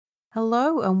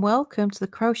Hello and welcome to the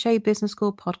Crochet Business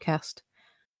School podcast,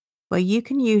 where you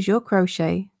can use your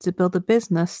crochet to build a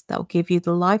business that will give you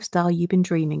the lifestyle you've been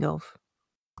dreaming of.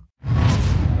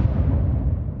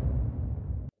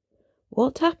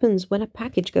 What happens when a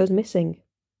package goes missing?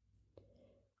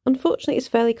 Unfortunately, it's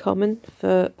fairly common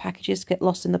for packages to get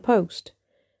lost in the post.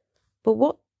 But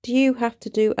what do you have to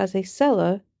do as a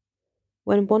seller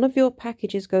when one of your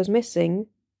packages goes missing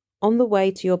on the way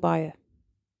to your buyer?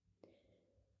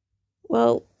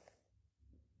 Well,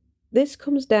 this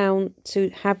comes down to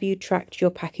have you tracked your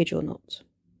package or not.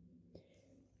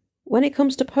 When it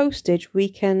comes to postage, we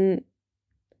can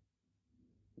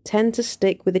tend to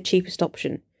stick with the cheapest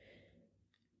option.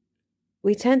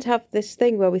 We tend to have this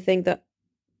thing where we think that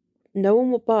no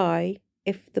one will buy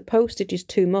if the postage is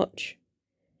too much,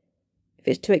 if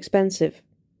it's too expensive.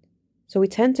 So we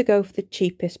tend to go for the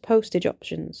cheapest postage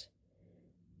options.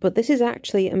 But this is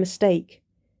actually a mistake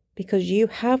because you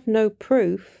have no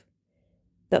proof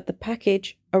that the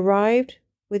package arrived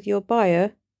with your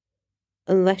buyer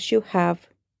unless you have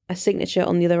a signature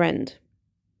on the other end.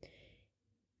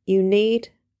 You need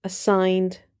a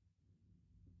signed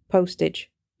postage.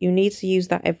 You need to use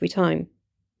that every time,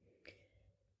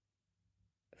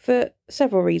 for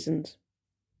several reasons.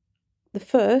 The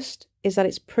first is that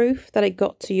it's proof that it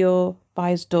got to your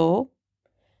buyer's door.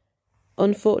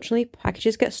 Unfortunately,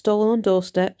 packages get stolen on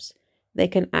doorsteps. They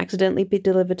can accidentally be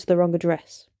delivered to the wrong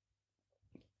address.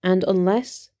 And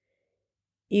unless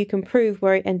you can prove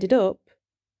where it ended up,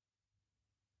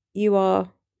 you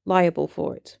are liable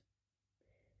for it.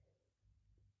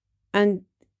 And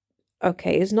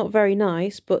okay, it's not very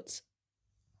nice, but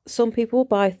some people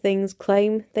buy things,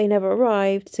 claim they never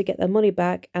arrived to get their money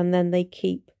back, and then they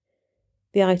keep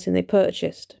the item they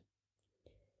purchased.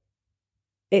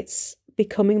 It's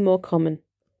becoming more common,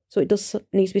 so it does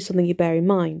need to be something you bear in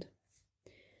mind.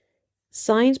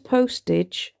 Signed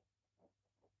postage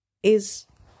it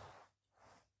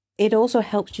also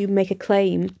helps you make a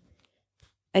claim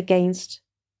against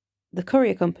the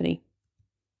courier company,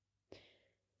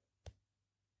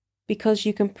 because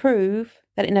you can prove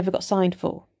that it never got signed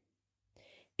for.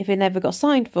 If it never got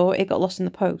signed for, it got lost in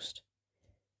the post.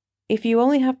 If you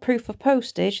only have proof of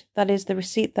postage, that is the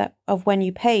receipt of when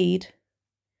you paid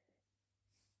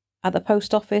at the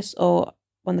post office or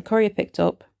when the courier picked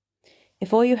up,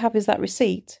 if all you have is that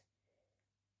receipt,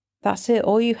 that's it.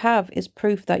 All you have is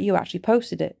proof that you actually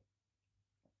posted it.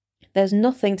 There's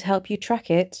nothing to help you track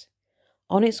it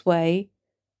on its way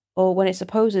or when it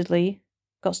supposedly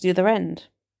got to the other end.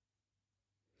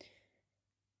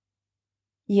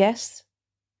 Yes,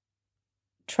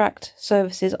 tracked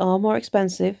services are more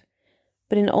expensive,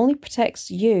 but it only protects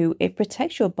you, it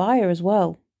protects your buyer as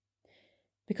well.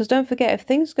 Because don't forget, if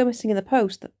things go missing in the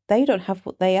post, they don't have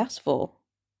what they asked for.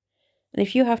 And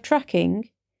if you have tracking,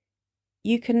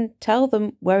 you can tell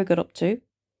them where it got up to.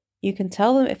 You can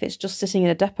tell them if it's just sitting in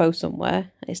a depot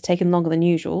somewhere and it's taken longer than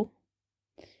usual.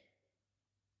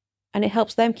 And it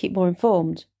helps them keep more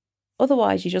informed.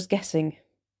 Otherwise, you're just guessing.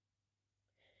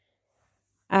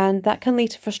 And that can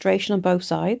lead to frustration on both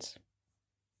sides.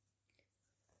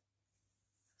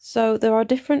 So there are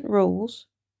different rules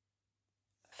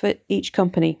for each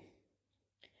company,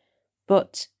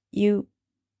 but you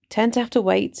tend to have to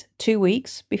wait 2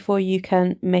 weeks before you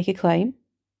can make a claim.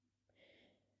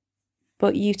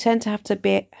 But you tend to have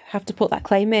to put that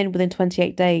claim in within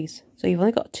 28 days. So you've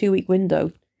only got a 2-week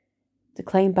window to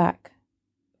claim back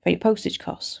for your postage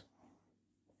costs.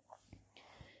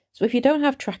 So if you don't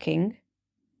have tracking,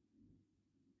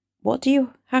 what do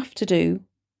you have to do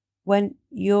when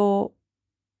your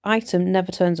item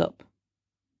never turns up?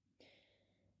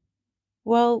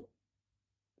 Well,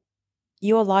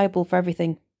 you're liable for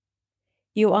everything.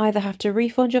 You either have to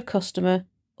refund your customer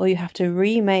or you have to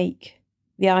remake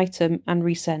the item and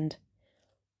resend,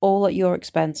 all at your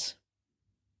expense.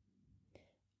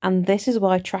 And this is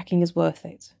why tracking is worth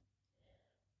it.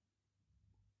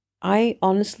 I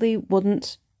honestly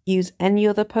wouldn't use any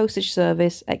other postage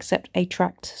service except a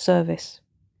tracked service,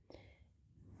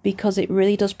 because it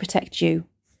really does protect you.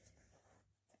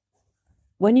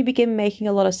 When you begin making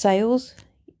a lot of sales,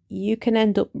 you can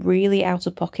end up really out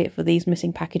of pocket for these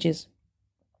missing packages.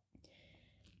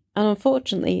 And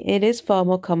unfortunately, it is far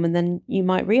more common than you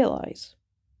might realise.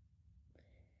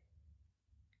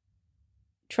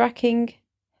 Tracking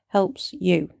helps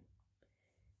you.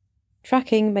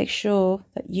 Tracking makes sure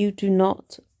that you do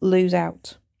not lose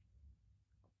out.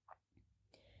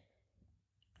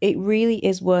 It really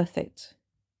is worth it.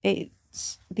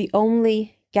 It's the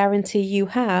only guarantee you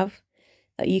have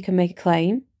that you can make a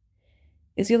claim.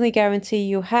 It's the only guarantee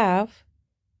you have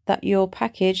that your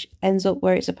package ends up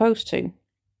where it's supposed to.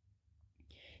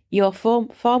 you're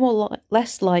far more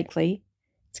less likely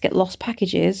to get lost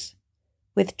packages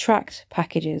with tracked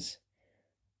packages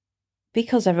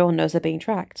because everyone knows they're being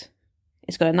tracked.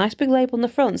 It's got a nice big label on the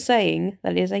front saying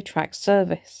that it is a tracked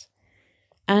service,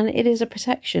 and it is a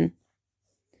protection.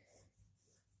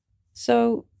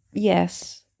 So,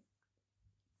 yes,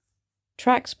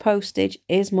 tracked postage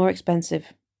is more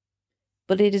expensive,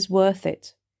 but it is worth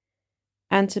it.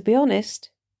 And to be honest,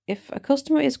 if a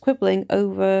customer is quibbling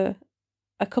over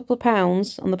a couple of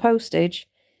pounds on the postage,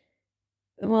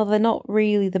 well, they're not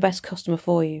really the best customer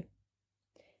for you.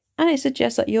 And it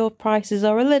suggests that your prices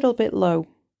are a little bit low,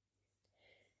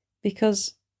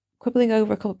 because quibbling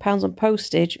over a couple of pounds on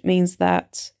postage means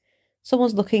that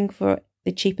someone's looking for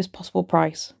the cheapest possible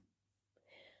price.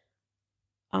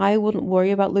 I wouldn't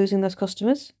worry about losing those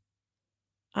customers.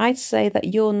 I'd say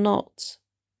that you're not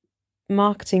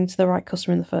marketing to the right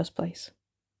customer in the first place.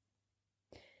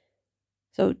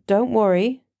 So don't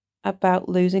worry about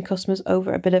losing customers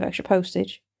over a bit of extra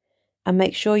postage, and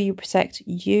make sure you protect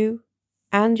you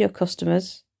and your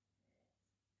customers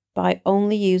by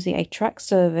only using a tracked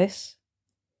service,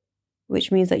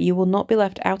 which means that you will not be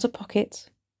left out of pocket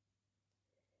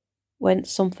when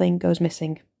something goes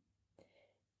missing.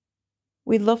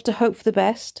 We'd love to hope for the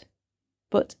best,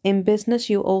 but in business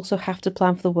you also have to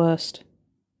plan for the worst.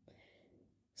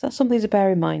 So that's something to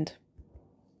bear in mind.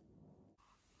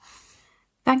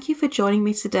 Thank you for joining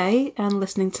me today and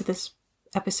listening to this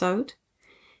episode.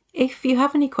 If you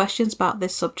have any questions about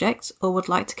this subject or would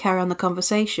like to carry on the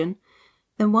conversation,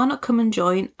 then why not come and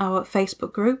join our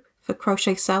Facebook group for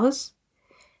crochet sellers?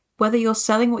 Whether you're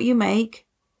selling what you make,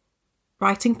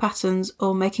 writing patterns,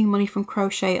 or making money from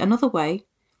crochet another way,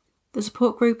 the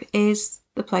support group is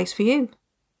the place for you.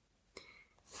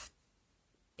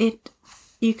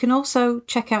 You can also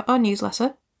check out our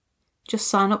newsletter. Just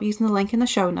sign up using the link in the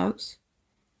show notes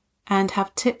and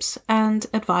have tips and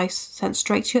advice sent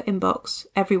straight to your inbox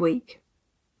every week.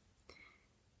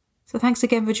 So thanks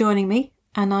again for joining me,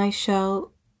 and I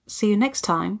shall see you next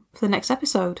time for the next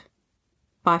episode.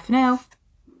 Bye for now.